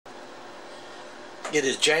It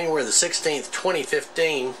is January the 16th,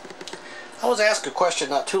 2015. I was asked a question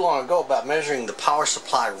not too long ago about measuring the power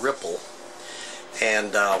supply ripple.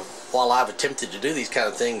 And while I've attempted to do these kind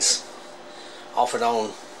of things off and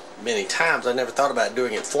on many times, I never thought about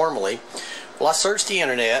doing it formally. Well, I searched the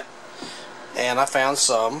internet and I found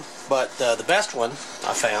some, but the best one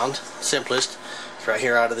I found, simplest, is right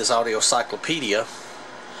here out of this audio Cyclopedia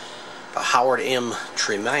by Howard M.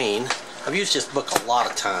 Tremaine. I've used this book a lot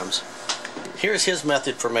of times. Here's his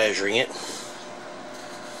method for measuring it.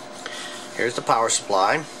 Here's the power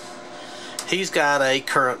supply. He's got a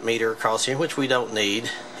current meter across here, which we don't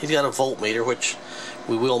need. He's got a voltmeter, which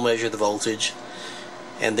we will measure the voltage.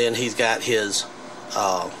 And then he's got his,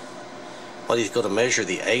 what he's going to measure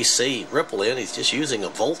the AC ripple in. He's just using a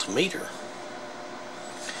voltmeter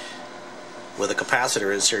with a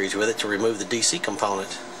capacitor in series with it to remove the DC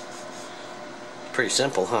component. Pretty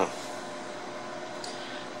simple, huh?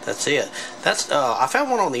 That's it. That's I found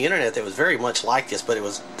one on the internet that was very much like this, but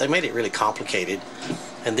they made it really complicated.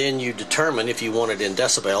 And then you determine if you want it in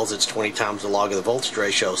decibels. It's 20 times the log of the voltage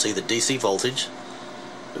ratio. See the DC voltage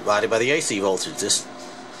divided by the AC voltage. This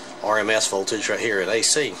RMS voltage right here at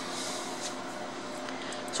AC.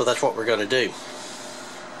 So that's what we're going to do.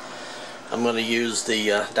 I'm going to use the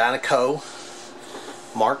Dynaco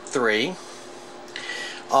Mark III.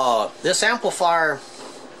 This amplifier,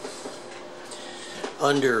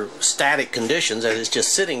 under static conditions, as it's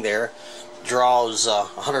just sitting there, draws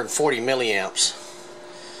 140 milliamps.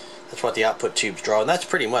 That's what the output tubes draw, and that's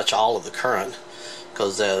pretty much all of the current,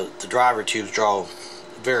 because the driver tubes draw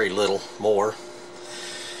very little more.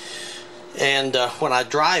 And when I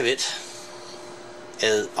drive it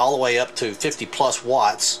all the way up to 50 plus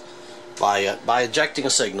watts by ejecting a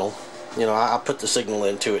signal, you know, I put the signal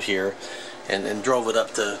into it here and drove it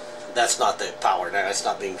up to, that's not the power now, it's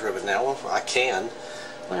not being driven now. Well, I can.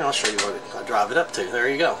 Well, I'll show you what I drive it up to. There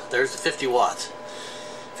you go. There's the 50 watts.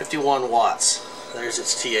 51 watts. There's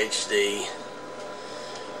its THD.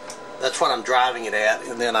 That's what I'm driving it at.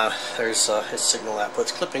 And then there's its signal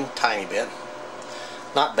output's clipping tiny bit.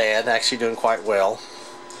 Not bad. Actually doing quite well.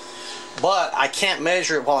 But I can't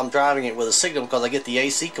measure it while I'm driving it with a signal because I get the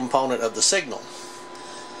AC component of the signal.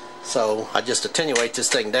 So I just attenuate this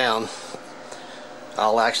thing down.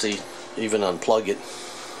 I'll actually even unplug it.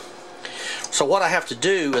 So what I have to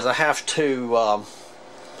do is I have to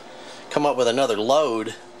come up with another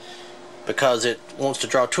load, because it wants to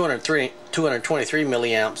draw 223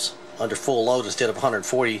 milliamps under full load instead of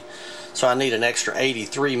 140. So I need an extra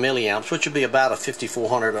 83 milliamps, which would be about a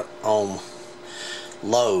 5400 ohm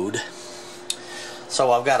load.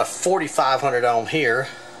 So I've got a 4500 ohm here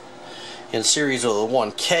in series with a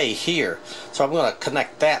 1K here. So I'm going to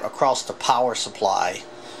connect that across the power supply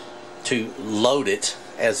to load it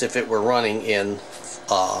as if it were running in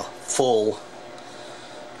full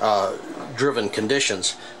driven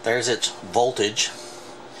conditions. There's its voltage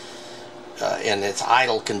in its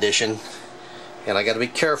idle condition, and I got to be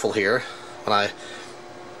careful here when I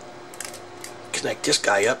connect this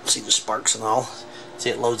guy up. See the sparks and all.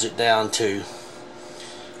 See, it loads it down to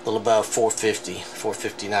a little above 450,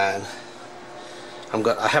 459.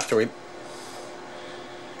 I have to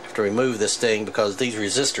remove this thing because these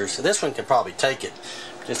resistors. So this one can probably take it.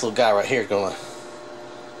 This little guy right here is going to.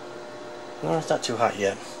 No, it's not too hot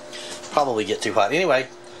yet. Probably get too hot. Anyway,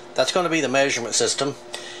 that's going to be the measurement system.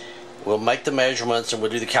 We'll make the measurements and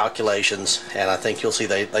we'll do the calculations, and I think you'll see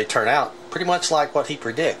they turn out pretty much like what he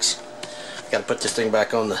predicts. Got to put this thing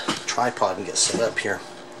back on the tripod and get set up here.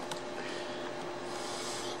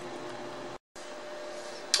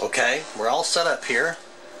 Okay, we're all set up here.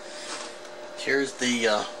 Here's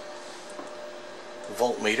the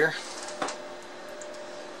voltmeter.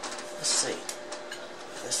 Let's see.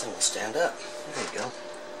 This thing will stand up. There you go.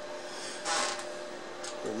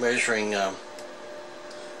 We're measuring 0.3,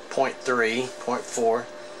 0.4,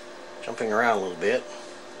 jumping around a little bit.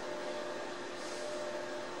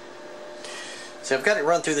 See, I've got it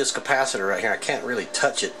run through this capacitor right here. I can't really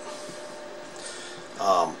touch it.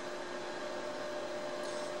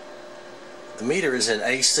 The meter is in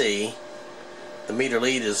AC. The meter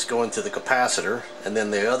lead is going to the capacitor, and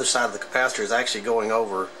then the other side of the capacitor is actually going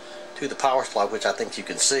over to the power supply, which I think you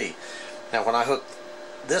can see. Now when I hook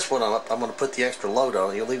this one up, I'm going to put the extra load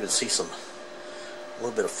on it. You'll even see a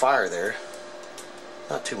little bit of fire there.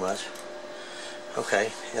 Not too much.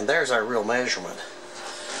 Okay, and there's our real measurement.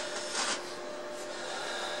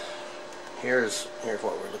 Here's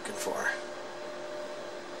what we're looking for.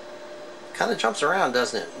 Kind of jumps around,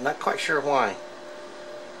 doesn't it? Not quite sure why.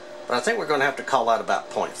 But I think we're going to have to call that about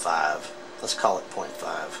 0.5. Let's call it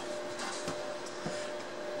 0.5.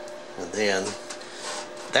 And then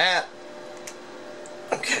that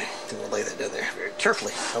Okay, then we'll lay that down there very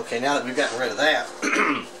carefully. Okay, now that we've gotten rid of that,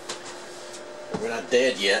 we're not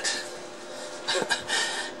dead yet.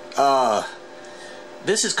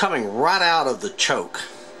 This is coming right out of the choke,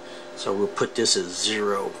 so we'll put this as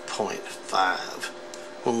 0.5.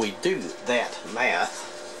 When we do that math,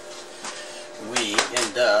 we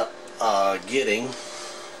end up getting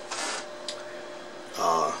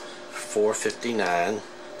 459.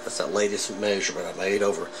 That's the latest measurement I made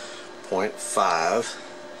over 0.5.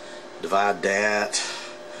 Divide that,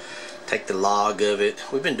 take the log of it.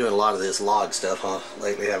 We've been doing a lot of this log stuff, huh,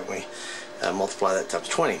 lately, haven't we? Multiply that times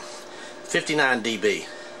 20. 59 dB.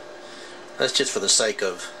 That's just for the sake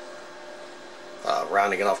of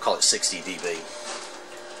rounding it off, call it 60 dB.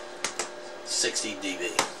 60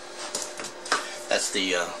 dB. That's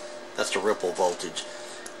the ripple voltage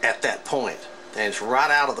at that point, and it's right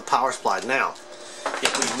out of the power supply. Now,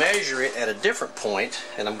 if we measure it at a different point,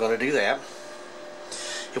 and I'm going to do that,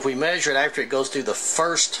 if we measure it after it goes through the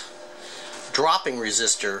first dropping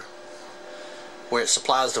resistor where it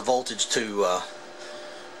supplies the voltage to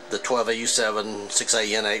the 12AU7,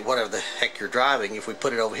 6AN8, whatever the heck you're driving, if we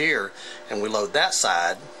put it over here and we load that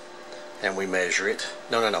side and we measure it,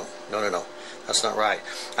 no, that's not right.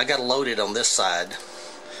 I got to load it on this side,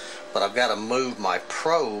 but I've got to move my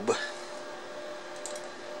probe.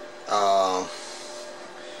 Well,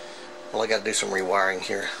 I got to do some rewiring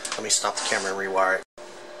here. Let me stop the camera and rewire it.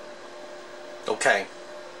 Okay,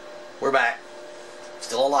 we're back.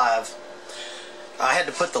 Still alive. I had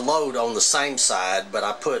to put the load on the same side, but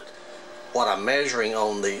I put what I'm measuring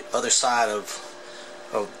on the other side of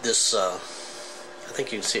this, I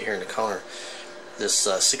think you can see it here in the corner, this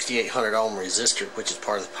 6800 ohm resistor, which is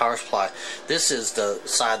part of the power supply. This is the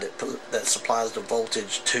side that supplies the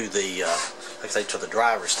voltage to the, like I say, to the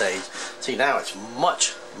driver stage. See, now it's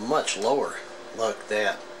much lower. Look at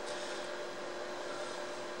that.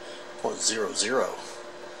 0.00.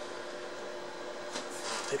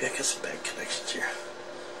 Maybe I got some bad connections here.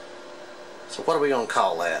 So what are we going to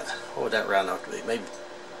call that? What would that round out to be? Maybe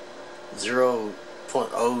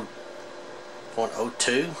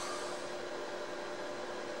 0.02?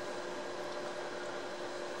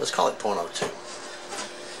 Let's call it 0.02.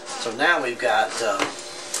 So now we've got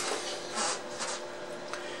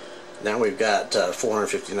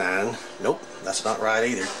 459. Nope, that's not right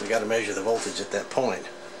either. We got to measure the voltage at that point.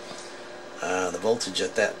 The voltage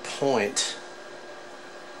at that point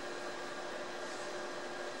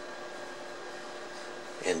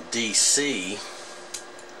in DC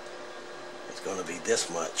is going to be this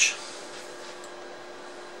much.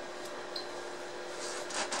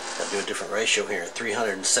 Got to do a different ratio here.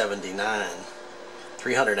 379,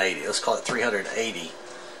 380. Let's call it 380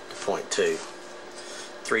 to 0.2.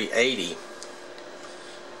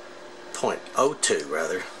 380.02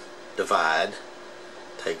 rather. Divide.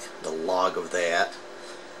 Take the log of that.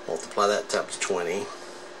 Multiply that times 20.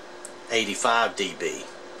 85 dB.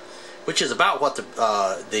 Which is about what the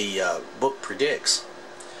book predicts.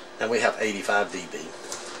 And we have 85 dB.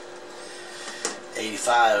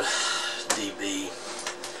 85 dB,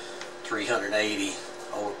 380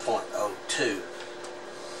 over 0.02.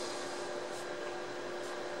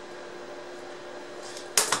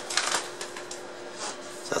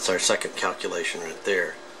 So that's our second calculation right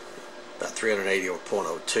there. About 380 over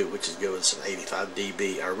 0.02, which is giving us an 85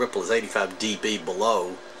 dB. Our ripple is 85 dB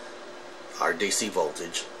below our DC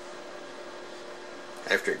voltage.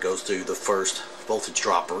 After it goes through the first voltage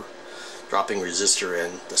dropping resistor,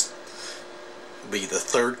 and this be the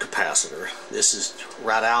third capacitor. This is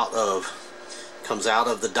right out of, comes out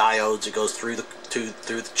of the diodes. It goes through the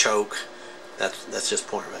choke. That's just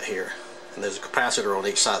pointing right here. And there's a capacitor on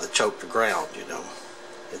each side of the choke to ground. You know,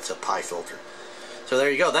 it's a pi filter. So there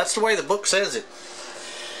you go. That's the way the book says it,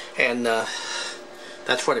 and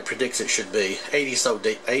that's what it predicts it should be. 80 or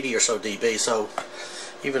so dB. So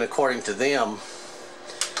even according to them,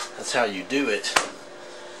 that's how you do it,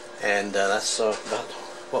 and that's about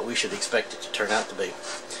what we should expect it to turn out to be.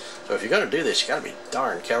 So if you're going to do this, you got to be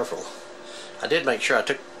darn careful. I did make sure I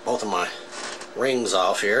took both of my rings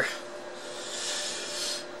off here.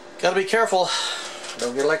 Got to be careful.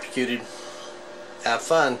 Don't get electrocuted. Have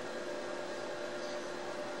fun.